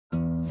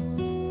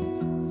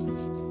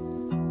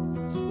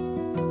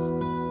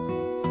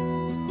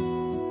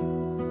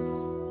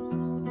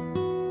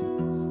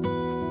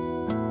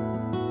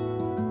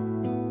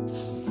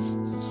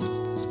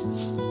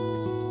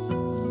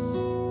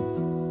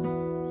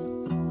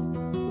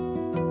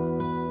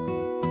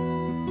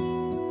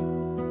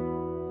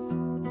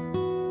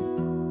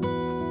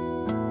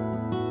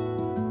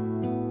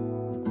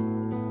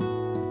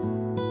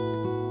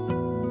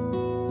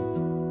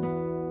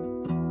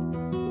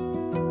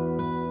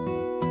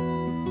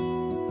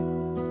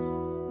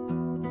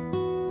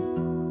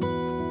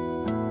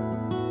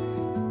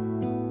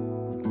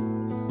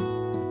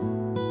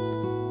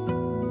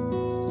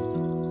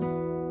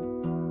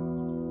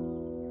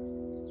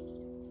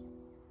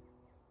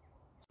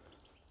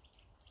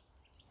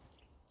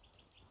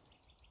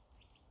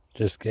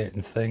Just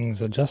getting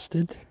things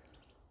adjusted.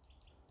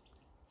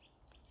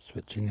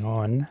 Switching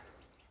on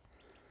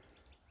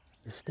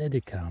the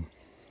Steadicam.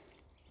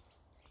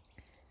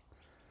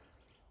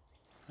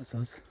 That's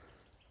us.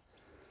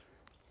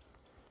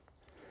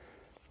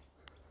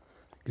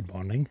 Good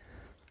morning.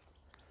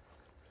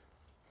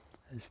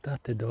 It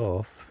started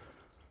off.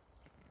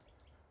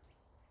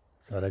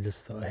 Sorry, I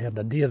just thought I heard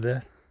a deer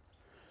there.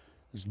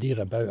 There's deer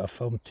about, I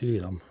filmed 2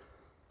 of them.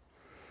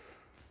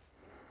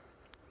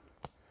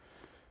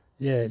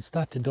 Yeah, it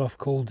started off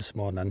cold this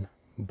morning,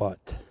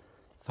 but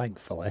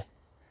thankfully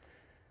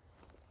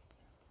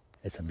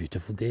it's a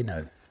beautiful day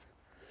now.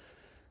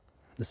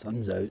 The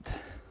sun's out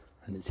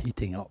and it's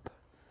heating up.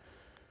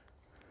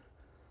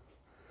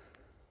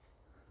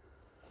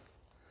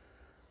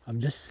 I'm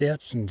just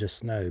searching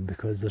just now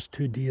because there's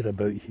 2 deer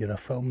about here. I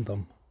filmed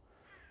them,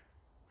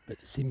 but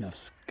they seem to have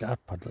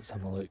scarpered. Let's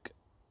have a look.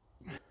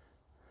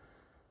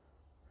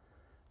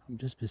 I'm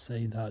just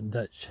beside that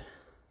ditch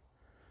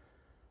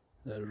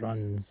that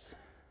runs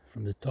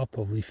from the top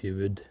of Leafy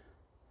Wood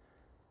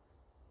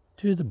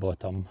to the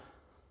bottom.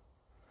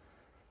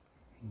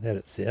 There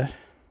it's there.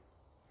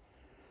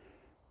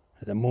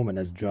 At the moment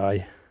it's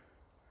dry.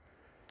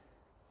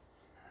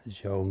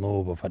 As you all know,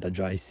 we've had a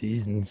dry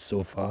season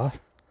so far.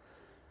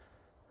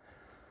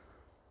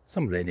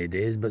 Some rainy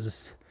days, but the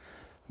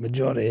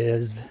majority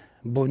is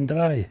bone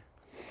dry.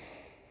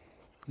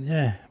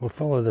 Yeah, we'll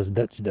follow this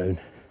ditch down.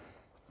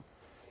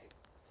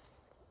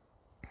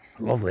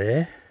 Lovely,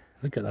 eh?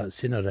 Look at that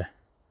scenery.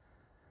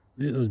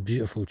 Look at those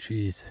beautiful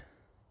trees.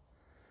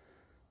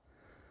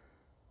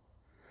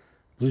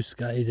 Blue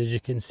skies, as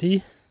you can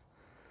see.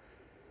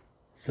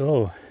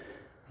 So,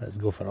 let's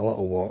go for a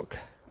little walk.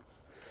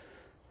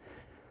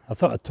 I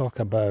thought I'd talk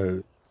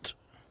about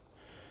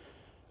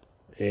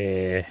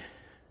a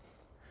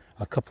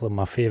couple of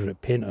my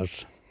favourite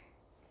painters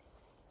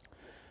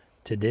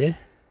today.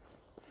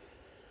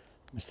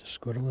 Mr.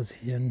 Squirrel, is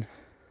he in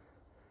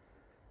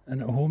at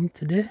home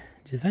today,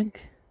 do you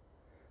think?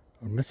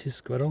 Or Mrs.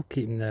 Squirrel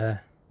keeping the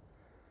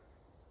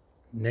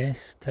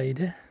nest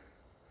tidy?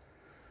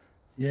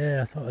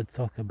 Yeah, I thought I'd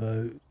talk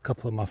about a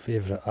couple of my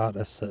favourite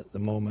artists at the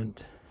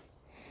moment.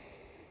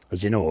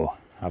 As you know,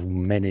 I have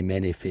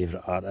many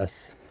favourite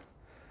artists.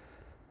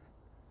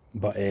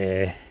 But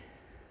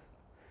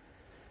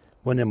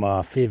one of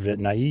my favourite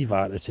naive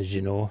artists, as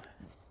you know,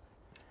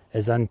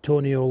 is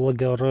Antonio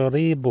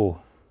Ligaribo.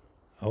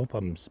 I hope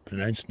I'm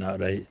pronouncing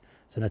that right.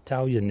 It's an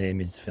Italian name,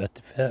 he's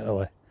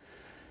Italy.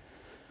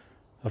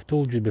 I've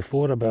told you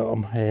before about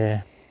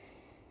him,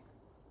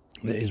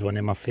 that he's one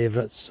of my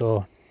favourites,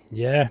 so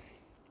yeah.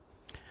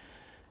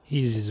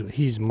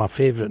 He's my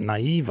favourite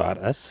naive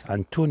artist,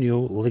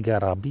 Antonio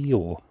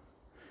Ligaribo.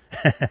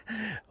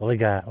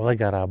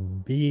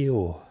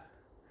 Ligaribo.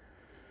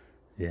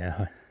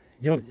 Yeah.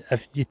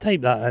 If you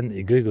type that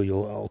into Google,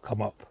 it'll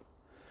come up.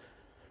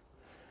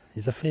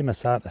 He's a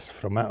famous artist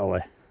from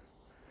Italy.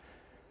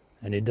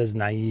 And he does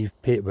naive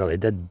paint. Well, he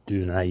did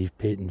do naive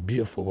paintings,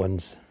 beautiful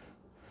ones.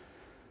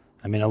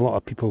 I mean, a lot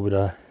of people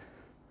would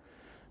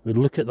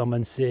look at them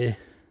and say,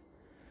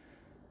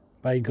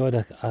 by God,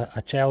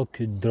 a child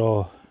could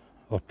draw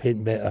or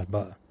paint better,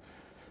 but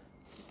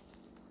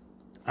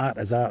art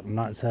is art, and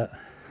that's it.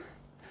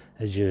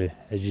 As you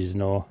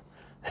know,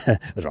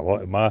 there's a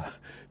lot of my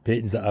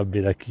paintings that I've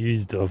been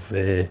accused of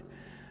that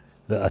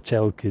a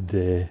child could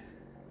do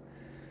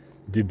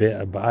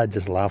better, but I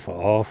just laugh it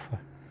off.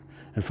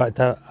 In fact,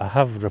 I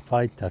have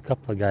replied to a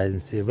couple of guys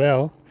and say,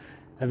 well,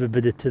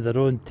 everybody to their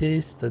own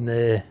taste and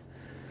their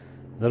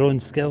own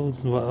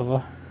skills and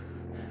whatever.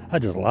 I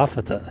just laugh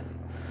at it.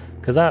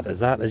 Because art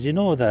is art. As you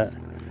know that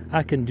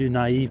I can do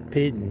naive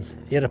paintings.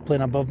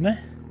 Aeroplane above me.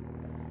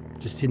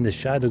 Just seen the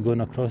shadow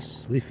going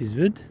across Leafy's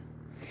Wood.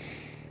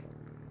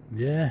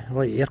 Yeah, I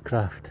like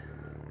aircraft.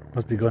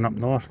 Must be going up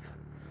north.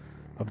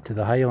 Up to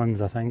the Highlands,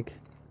 I think.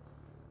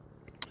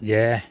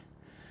 Yeah,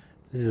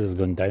 this is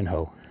going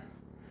downhill.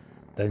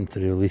 Down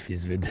through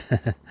Leafy's Wood.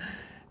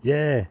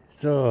 Yeah,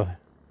 so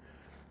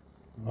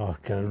I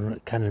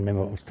can't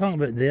remember what I was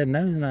talking about there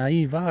now.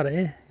 Naive art,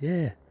 eh?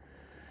 Yeah.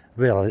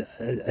 Well,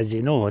 as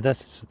you know,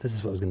 this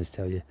is what I was going to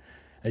tell you.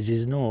 As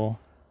you know,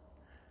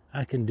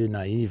 I can do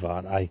naive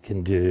art, I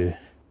can do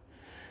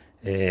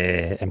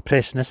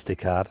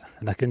impressionistic art,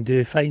 and I can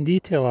do fine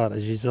detail art,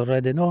 as you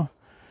already know.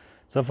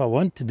 So if I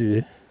want to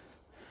do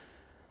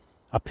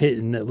a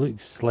painting that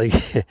looks like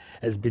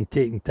it's been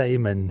taking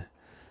time and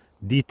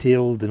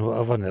detailed and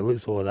whatever, and it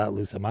looks, oh, that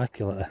looks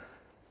immaculate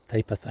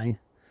type of thing,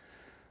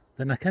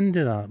 then I can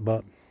do that.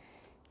 But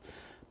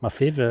my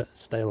favourite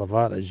style of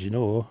art, as you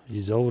know,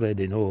 you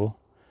already know,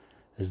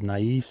 is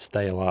naive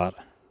style art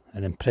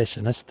and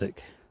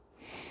impressionistic.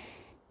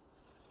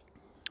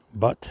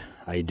 But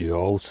I do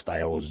all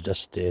styles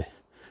just to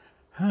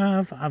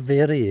have a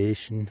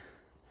variation.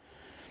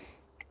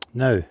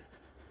 Now,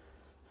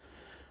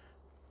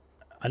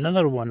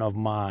 another one of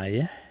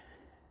my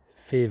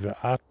favourite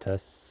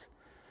artists,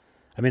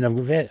 I mean,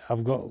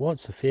 I've got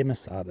lots of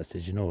famous artists,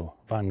 as you know,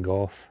 Van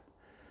Gogh,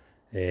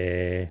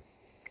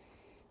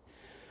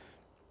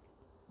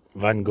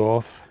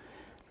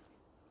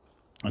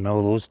 and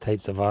all those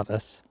types of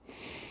artists.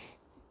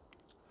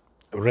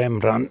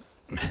 Rembrandt.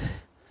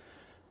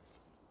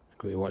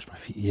 Got to watch my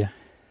feet here.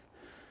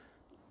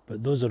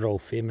 But those are all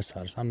famous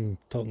artists. I'm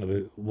talking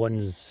about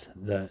ones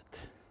that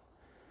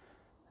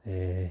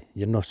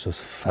you're not so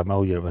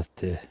familiar with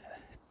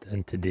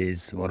in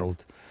today's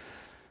world.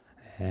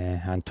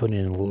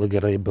 Antonio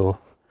Lugarebo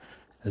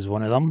is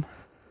one of them.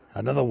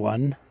 Another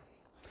one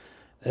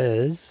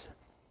is,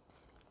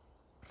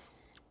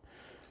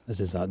 this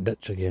is that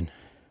ditch again.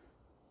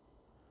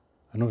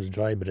 I know it's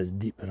dry, but it's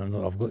deep, and I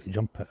know I've got to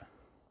jump it.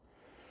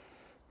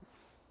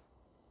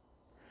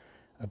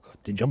 I've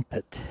got to jump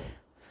it.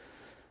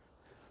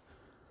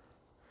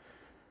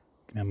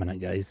 Give me a minute,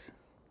 guys.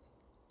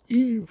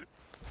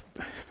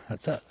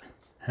 That's it.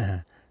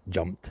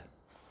 Jumped.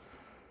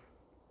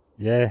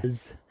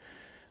 Yes.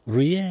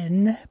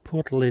 Rien,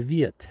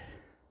 poortvliet.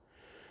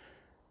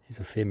 He's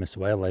a famous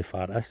wildlife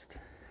artist.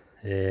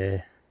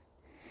 Yeah,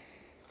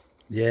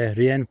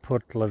 Rien,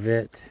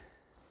 poortvliet.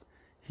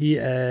 He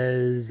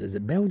is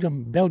it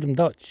Belgium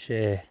Dutch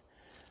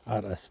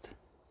artist.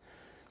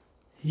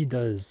 He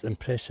does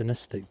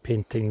impressionistic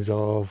paintings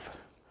of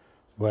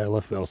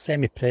wildlife, well,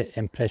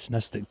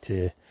 semi-impressionistic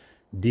to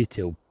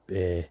detailed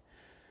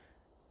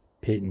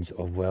paintings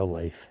of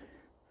wildlife.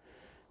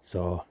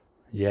 So,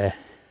 yeah.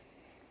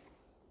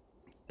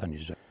 Don't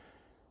use it.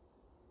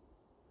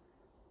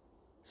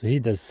 So he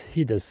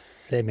does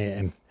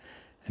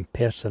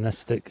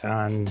semi-impressionistic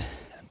and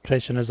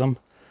impressionism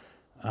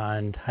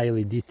and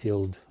highly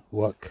detailed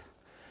work,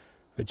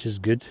 which is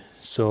good.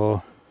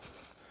 So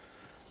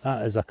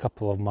that is a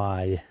couple of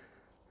my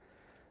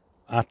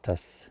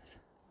artists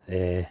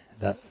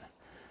that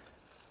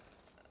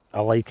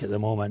I like at the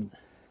moment.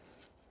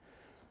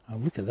 Oh,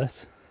 look at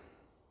this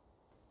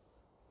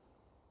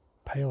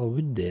pile of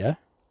wood there,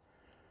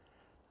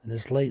 and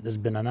it's like there's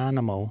been an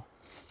animal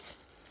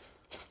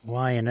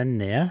lying in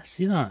there.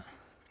 See that?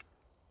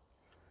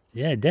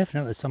 Yeah,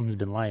 definitely something's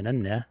been lying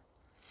in there.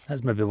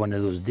 That's maybe one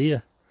of those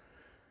deer.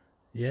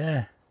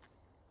 Yeah.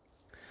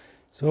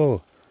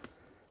 So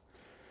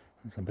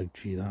that's a big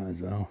tree, that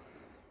as well.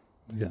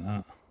 Look at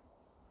that.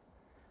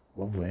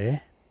 Lovely, eh?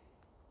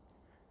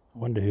 I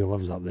wonder who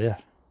lives up there.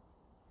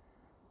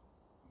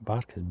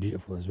 Bark is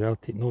beautiful as well.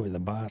 Take note of the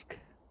bark.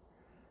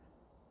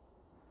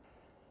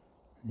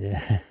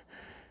 Yeah.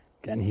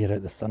 Getting here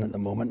out the sun at the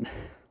moment.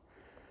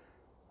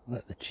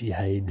 Let the tree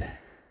shade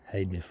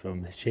me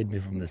from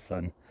the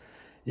sun.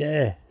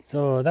 Yeah,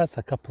 so that's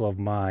a couple of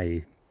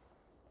my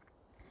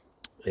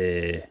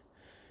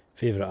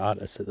favourite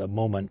artists at the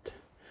moment.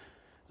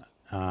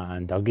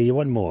 And I'll give you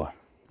one more.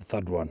 The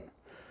third one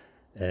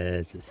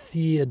is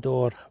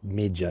Theodore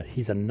Major.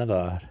 He's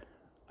another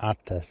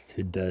artist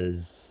who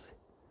does,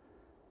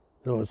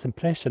 well, it's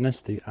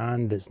impressionistic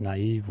and it's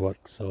naive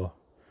work. So,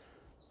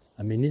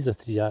 I mean, these are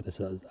three artists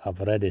that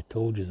I've already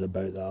told you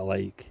about that I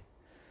like.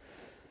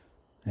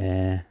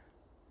 Yeah,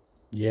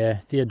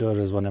 Theodore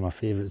is one of my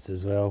favourites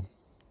as well.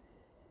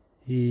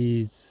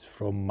 He's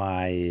from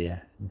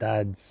my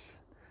dad's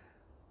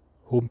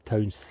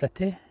hometown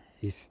city.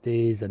 He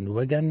stays in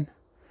Wigan.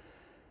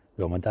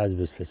 Well, my dad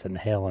was for St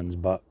Helens,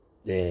 but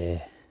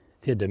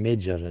Theodore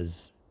Major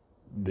was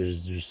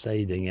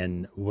residing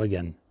in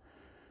Wigan.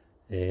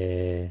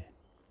 Appley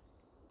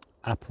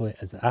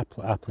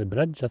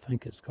Bridge, I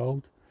think it's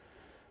called.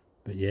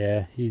 But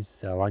yeah,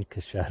 he's a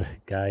Lancashire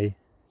guy,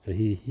 so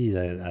he's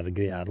a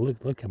great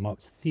artist. Look him up.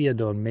 It's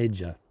Theodore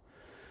Major.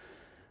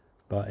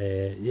 But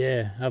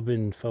yeah, I've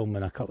been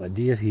filming a couple of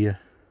deer here.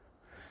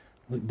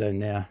 Look down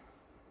there.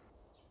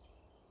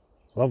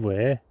 Lovely,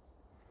 eh?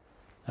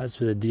 That's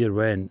where the deer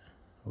went,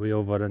 way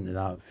over into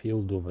that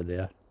field over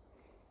there.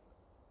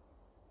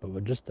 But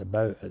we're just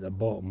about at the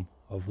bottom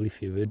of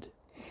Leafy Wood.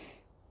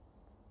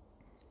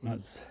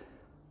 That's,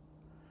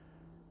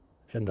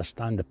 if you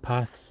understand the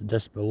paths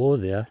just below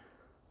there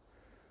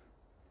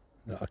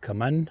that I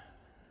come in.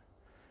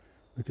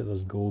 Look at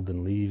those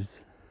golden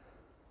leaves.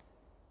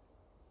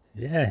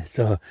 Yeah,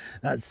 so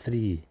that's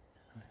three.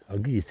 I'll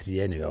give you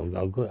three anyway.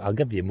 I'll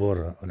give you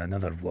more on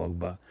another vlog,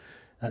 but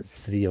that's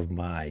three of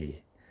my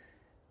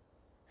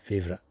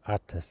favourite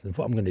artists. And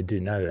what I'm going to do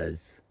now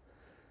is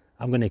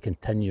I'm going to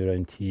continue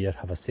around here,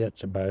 have a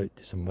search about,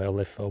 do some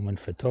wildlife filming,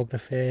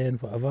 photography and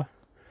whatever.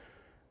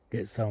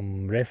 Get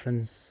some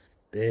reference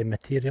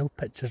material,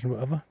 pictures and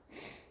whatever.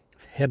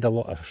 I've heard a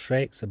lot of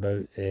shreks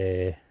about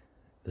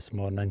this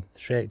morning.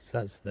 Shreks,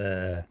 that's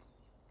the,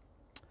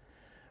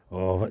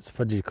 oh,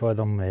 what do you call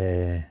them?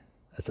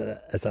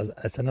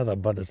 It's another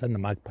bird. It's in the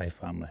magpie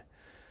family.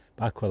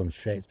 But I call them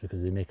shreks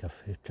because they make a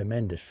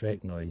tremendous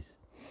shrek noise.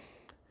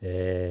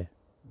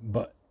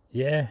 But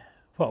yeah,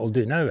 what I'll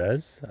do now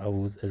is,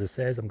 as it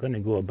says, I'm going to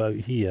go about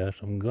here.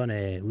 I'm going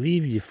to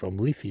leave you from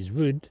Leafy's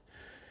Wood,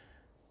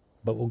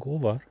 but we'll go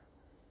over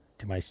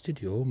to my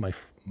studio,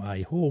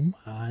 my home,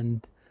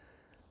 and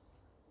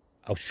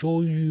I'll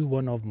show you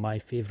one of my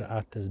favourite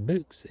artists'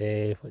 books.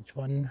 Which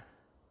one?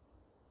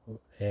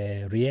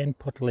 Rien,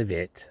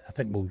 poortvliet. I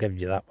think we'll give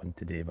you that one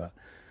today, but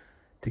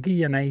to give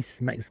you a nice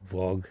mixed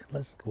vlog,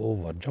 let's go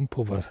over, jump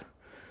over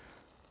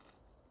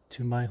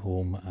to my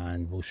home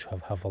and we'll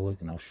have a look,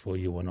 and I'll show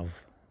you one of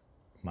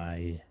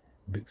my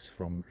books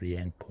from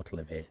Rien,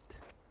 poortvliet.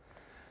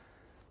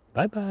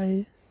 Bye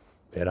bye.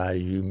 Where are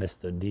you,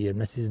 Mr. Deer,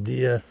 Mrs.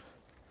 Deer?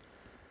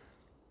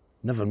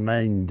 Never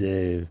mind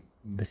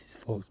Mrs.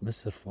 Fox,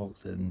 Mr.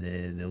 Fox, and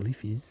the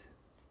Leafies.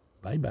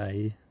 Bye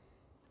bye.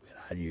 Where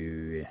are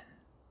you?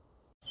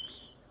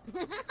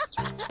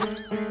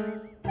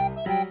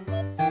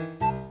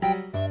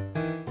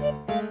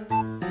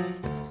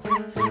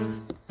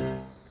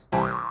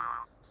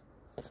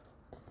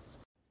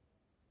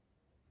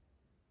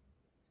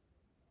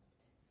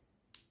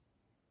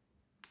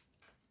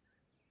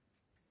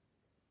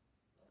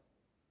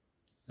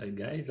 Right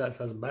guys,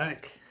 that's us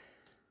back.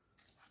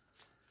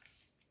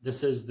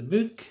 This is the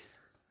book.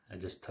 I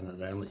just turn it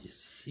around, let you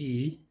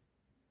see.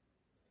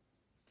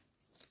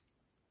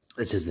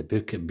 This is the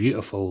book, a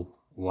beautiful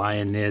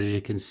lion there as you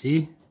can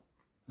see.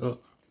 Oh.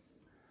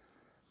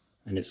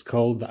 And it's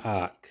called The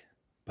Ark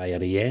by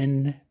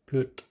Rien,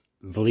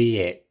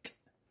 poortvliet.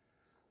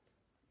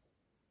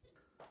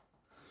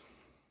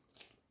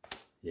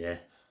 Yeah.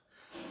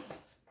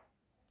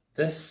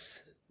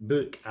 This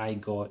book I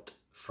got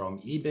from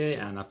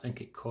eBay, and I think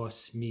it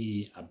cost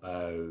me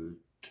about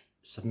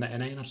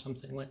 $7.99 or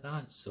something like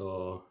that.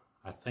 So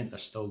I think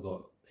I've still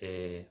got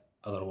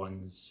other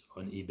ones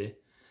on eBay.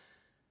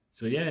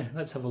 So yeah,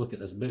 let's have a look at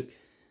this book.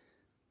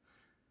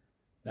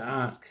 The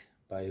Ark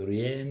by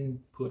Rien,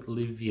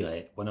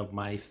 poortvliet. One of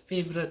my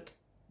favourite.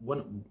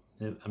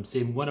 I'm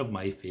saying one of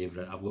my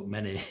favourite. I've got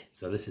many,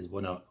 so this is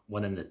one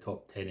in the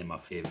top 10 of my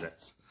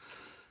favourites.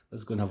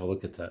 Let's go and have a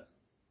look at it.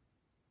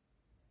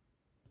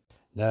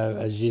 Now,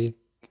 as you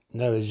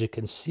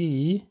can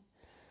see,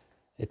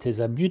 it is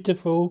a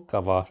beautiful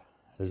cover,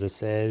 as it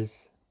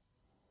says.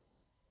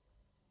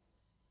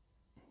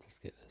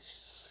 Just get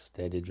this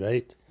steadied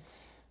right.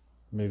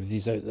 Move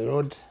these out the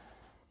road.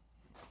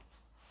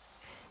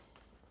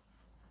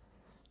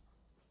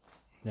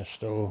 They're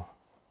still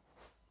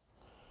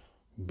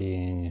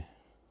being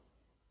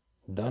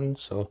done.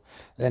 So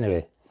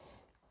anyway,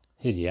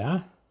 here you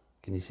are.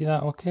 Can you see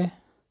that okay?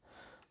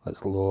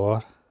 Let's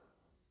lower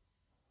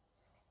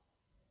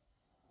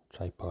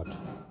tripod.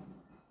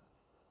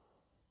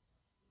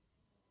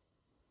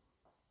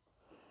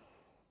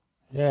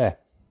 Yeah.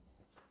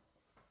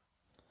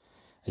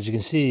 As you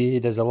can see,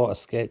 there's a lot of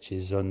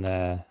sketches on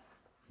the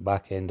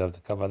back end of the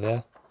cover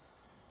there.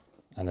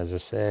 And as I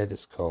said,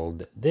 it's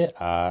called The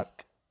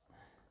Ark.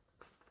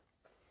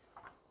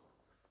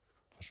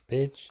 First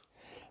page.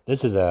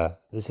 This is a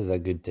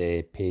good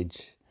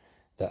page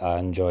that I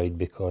enjoyed,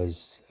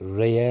 because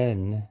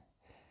Rien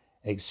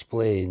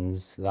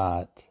explains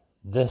that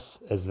this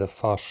is the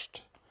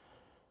first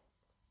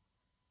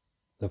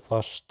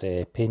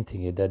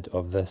painting he did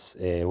of this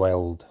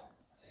wild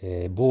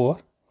boar,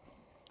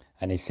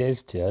 and he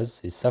says to us,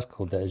 he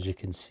circled it as you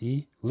can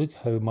see, look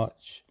how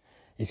much,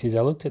 he says,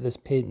 I looked at this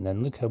painting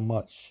and look how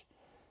much,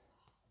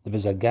 there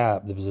was a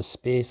gap, there was a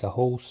space, a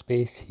whole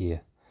space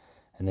here,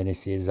 and then he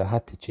says, I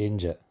had to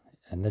change it.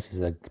 And this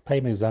is a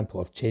prime example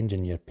of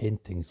changing your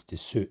paintings to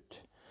suit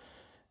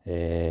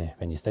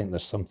when you think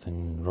there's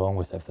something wrong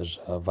with it, if there's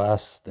a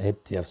vast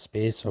empty of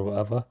space or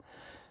whatever.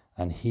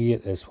 And here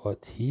is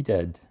what he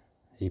did.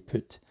 He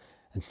put,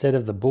 instead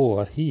of the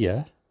boar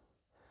here,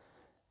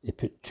 he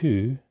put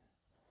two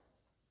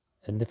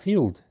in the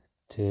field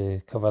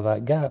to cover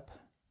that gap.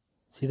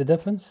 See the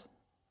difference?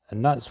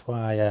 And that's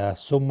why I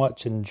so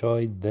much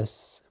enjoyed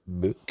this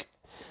book.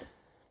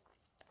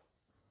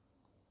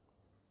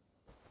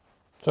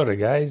 Sorry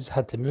guys,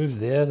 had to move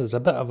there. There's a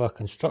bit of a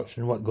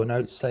construction work going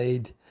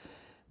outside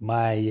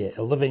my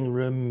living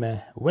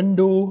room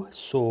window,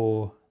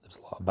 so there's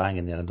a lot of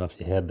banging there. I don't know if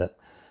you heard it.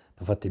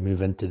 I've had to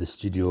move into the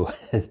studio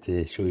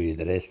to show you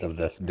the rest of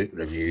this book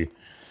review.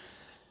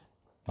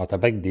 Not a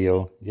big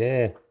deal.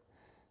 Yeah,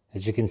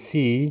 as you can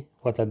see,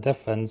 what a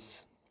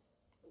difference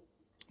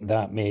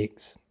that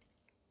makes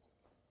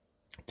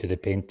to the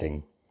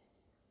painting.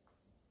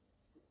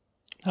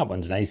 That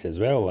one's nice as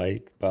well,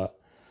 like, but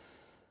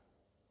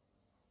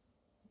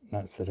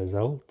that's the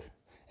result.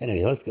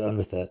 Anyway, let's get on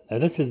with it. Now,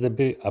 this is a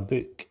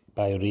book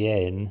by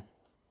Rien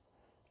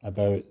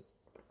about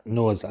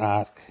Noah's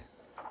Ark.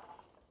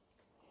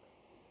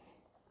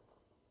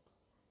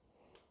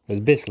 It's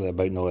basically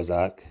about Noah's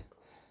Ark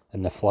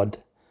and the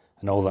flood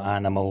and all the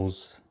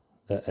animals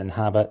that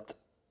inhabit,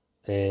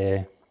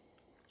 that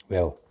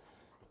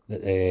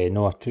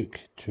Noah took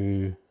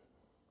to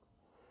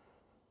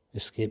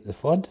escape the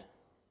flood.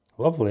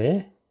 Lovely,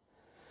 eh?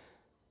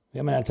 Wait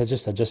a minute to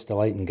just adjust the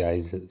lighting,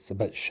 guys. It's a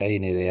bit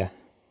shiny there.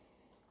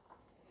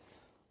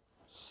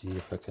 See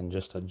if I can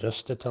just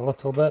adjust it a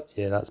little bit.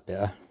 Yeah, that's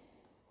better.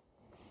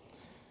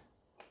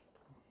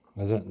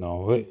 Is it? No.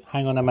 Wait,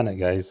 hang on a minute,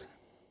 guys.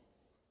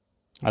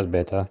 That's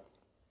better.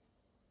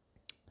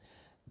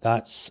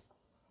 That's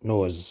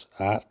Noah's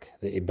Ark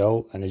that he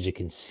built, and as you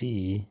can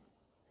see,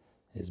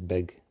 it's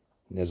big.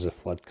 There's the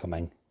flood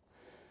coming,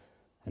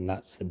 and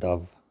that's the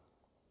dove.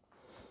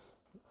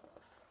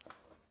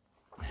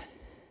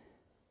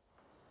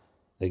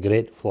 The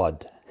Great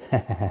Flood.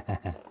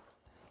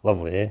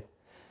 Lovely, eh?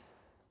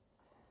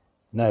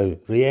 Now,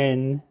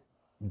 Rien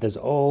does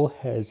all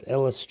his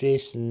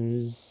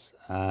illustrations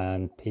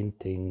and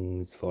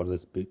paintings for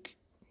this book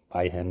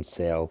by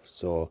himself.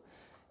 So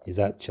he's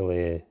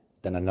actually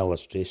done an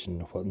illustration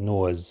of what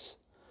Noah's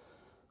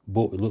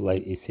boat would look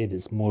like. He said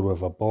it's more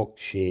of a box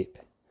shape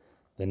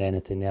than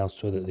anything else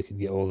so that they could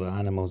get all the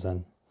animals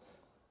in,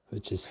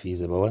 which is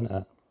feasible, isn't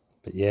it?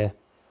 But yeah,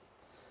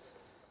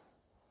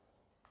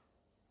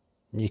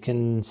 you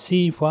can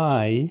see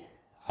why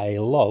I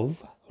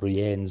love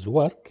Rien's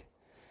work.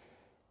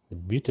 The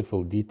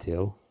beautiful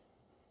detail.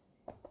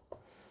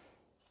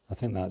 I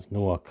think that's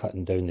Noah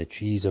cutting down the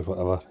trees or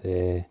whatever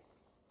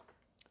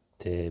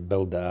to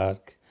build the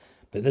ark.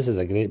 But this is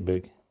a great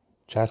book.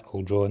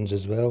 Charcoal drawings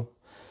as well.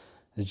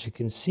 As you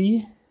can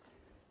see,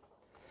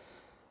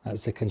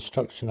 that's the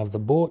construction of the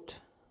boat.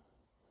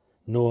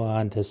 Noah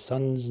and his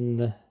sons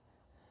and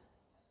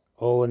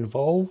all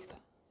involved.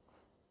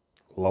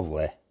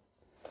 Lovely.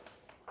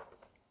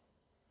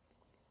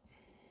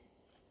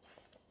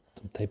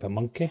 Some type of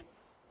monkey.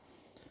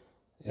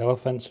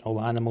 Elephants and all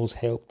the animals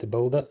help to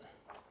build it.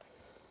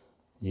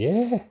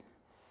 Yeah.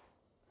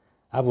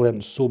 I've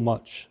learned so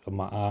much of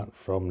my art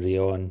from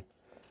Rien,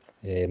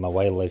 my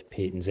wildlife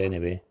paintings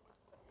anyway.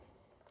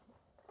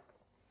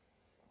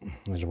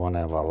 There's one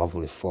of a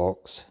lovely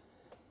fox.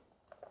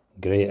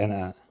 Great,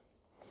 isn't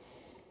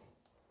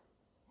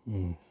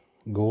it?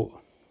 Goat.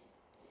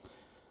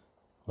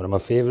 One of my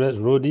favourites,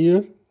 roe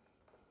deer.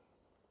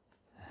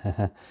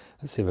 Let's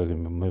see if I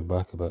can move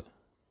back a bit.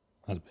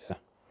 That's better.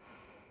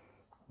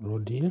 Roe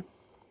deer.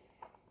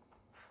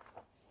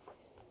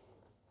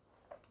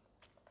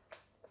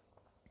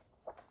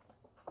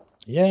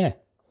 Yeah,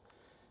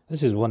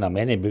 this is one of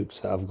many books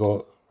that I've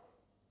got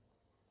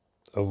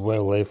of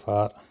wildlife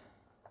art.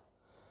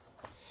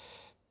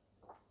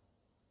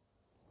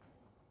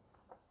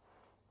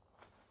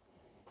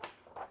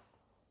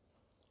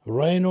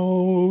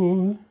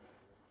 Rhino.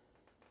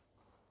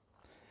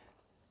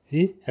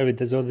 See how he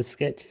does all the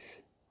sketches,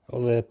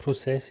 all the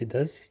process he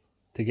does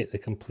to get the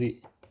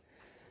complete.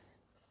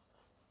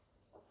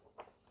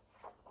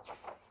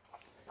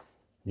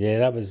 Yeah,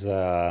 that was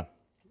a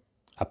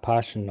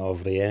passion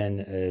of Rien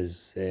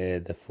is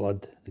the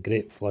flood, the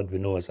great flood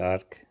with Noah's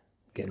Ark,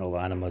 getting all the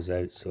animals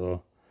out,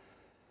 so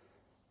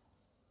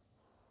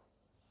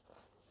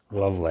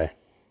lovely.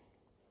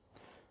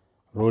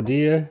 Roe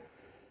deer,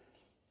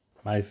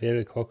 my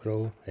favourite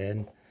cockerel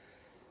hen.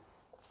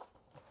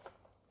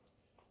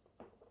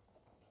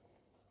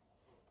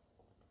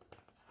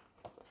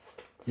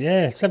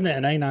 Yeah,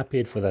 $7.99 I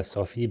paid for this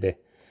off eBay.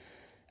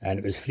 And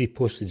it was free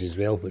postage as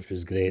well, which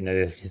was great. Now,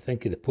 if you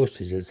think of the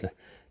postage,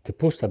 to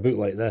post a book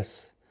like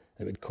this,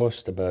 it would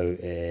cost about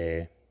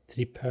 £3.70,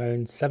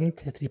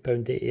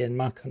 £3.80 in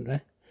my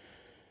country.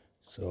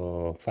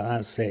 So, for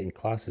that's second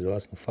class as well,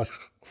 that's my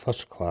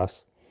first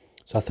class.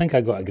 So I think I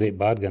got a great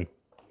bargain,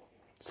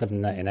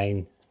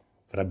 $7.99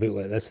 for a book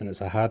like this, and it's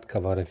a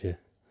hardcover.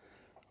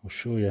 I'll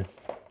show you.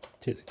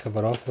 Take the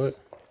cover off, look.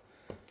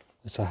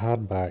 It's a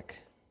hardback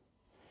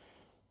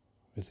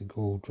with the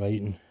gold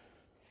writing.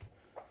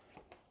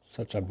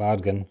 Such a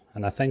bargain.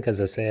 And I think,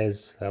 as I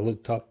says, I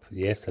looked up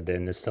yesterday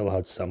and they still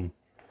had some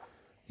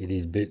of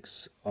these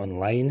books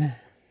online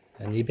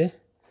on eBay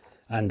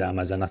and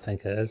Amazon, I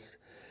think it is.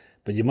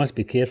 But you must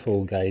be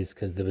careful, guys,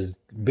 because there was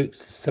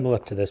books similar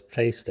to this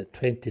priced at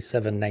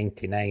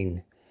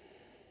 $27.99,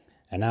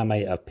 and I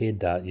might have paid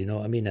that. You know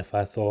what I mean? If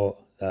I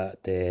thought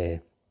that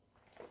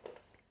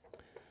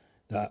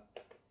that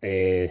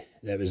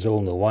was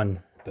only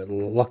one, but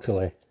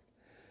luckily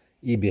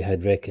eBay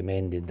had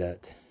recommended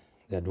that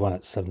they had one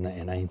at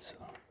 $7.99, so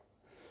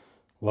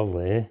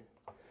lovely, eh?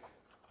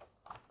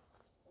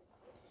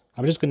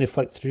 I'm just going to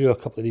flick through a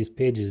couple of these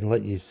pages and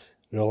let you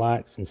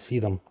relax and see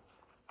them.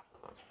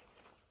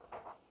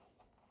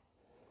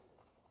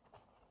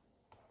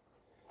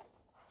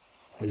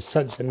 It's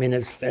such, I mean,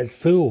 it's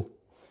full,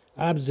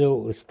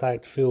 absolutely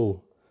stacked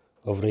full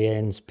of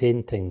Rien's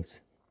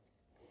paintings.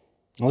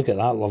 Look at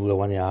that lovely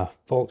one, yeah, a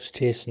fox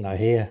chasing a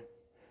hare,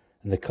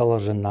 and the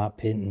colours in that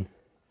painting.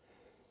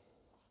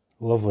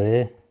 Lovely,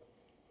 eh?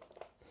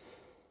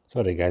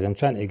 Sorry guys, I'm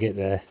trying to get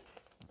the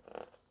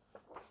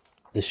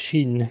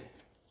sheen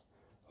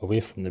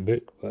away from the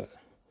book, but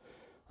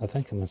I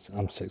think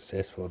I'm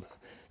successful. But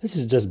this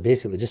is just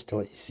basically just to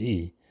let you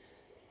see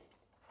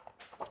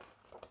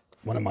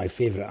one of my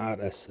favourite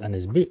artists and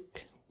his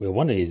book. Well,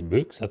 one of his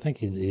books, I think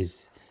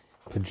he's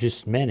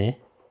produced many.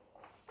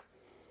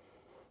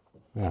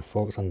 A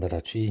fox under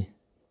a tree.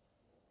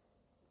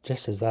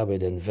 Just as I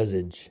would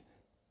envisage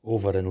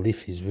over in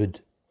Leafy's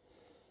Wood.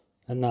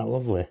 Isn't that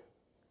lovely?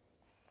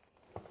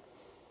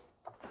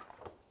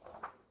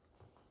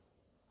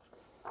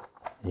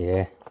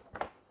 Yeah.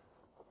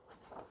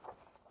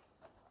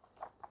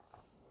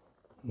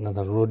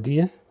 Another roe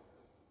deer.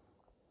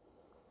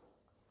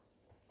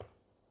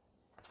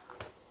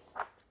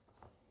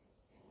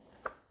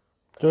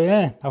 So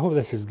yeah, I hope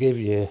this has gave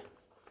you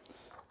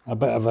a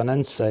bit of an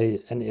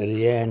insight into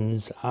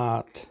Rien's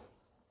art,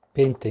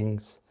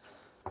 paintings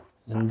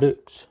and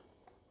books.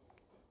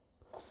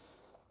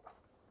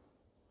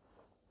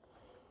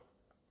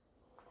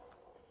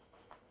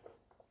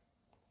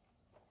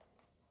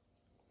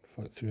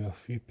 Flick through a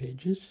few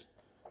pages.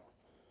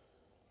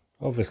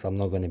 Obviously I'm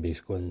not going to be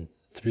going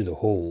through the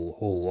whole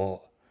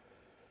lot.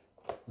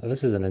 Now,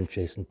 this is an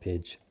interesting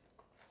page.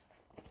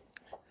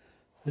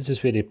 This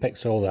is where he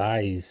picks all the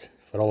eyes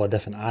for all the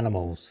different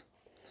animals.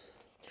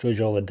 Shows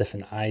you all the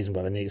different eyes and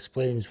whatever, and he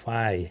explains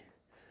why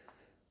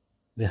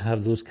they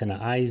have those kind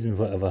of eyes and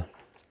whatever.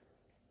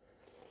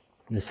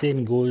 And the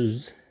same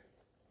goes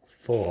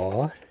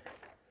for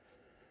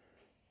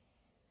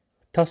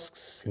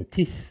tusks and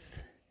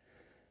teeth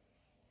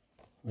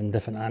on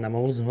different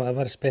animals and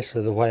whatever,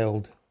 especially the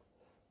wild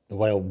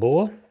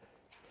boar.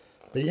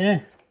 But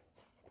yeah,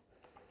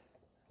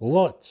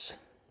 lots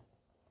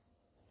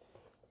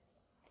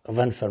of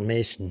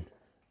information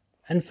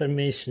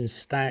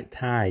stacked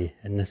high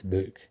in this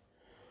book.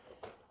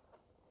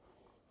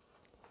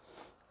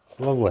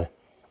 Lovely.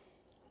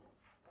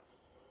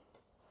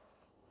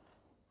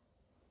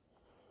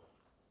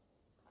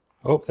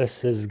 I hope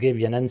this has gave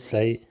you an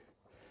insight,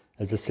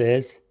 as it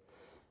says,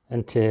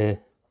 into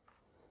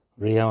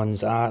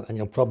Rien's art, and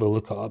you'll probably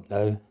look it up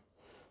now.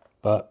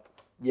 But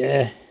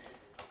yeah,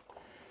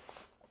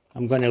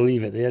 I'm going to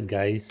leave it there,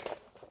 guys.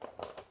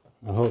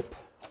 I hope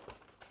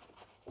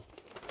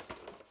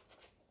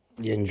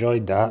you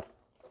enjoyed that.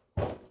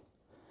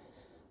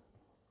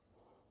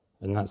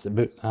 And that's the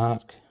book, The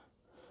Ark.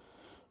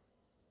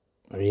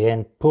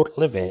 Rien,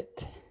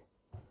 poortvliet.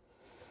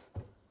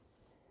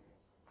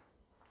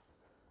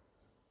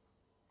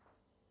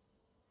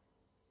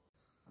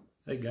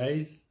 Hey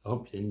guys, I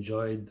hope you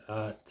enjoyed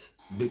that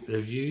book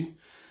review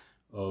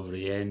of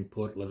Rien,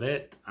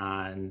 poortvliet,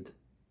 and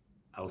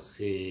I'll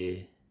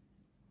say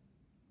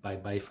bye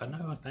bye for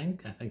now. I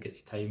think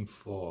it's time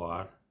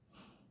for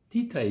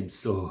tea time,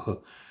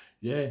 so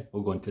yeah,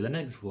 we'll go on to the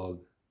next vlog.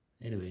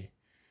 Anyway,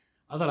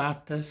 other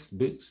artists,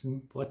 books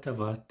and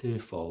whatever to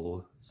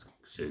follow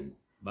soon.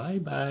 Bye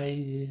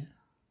bye.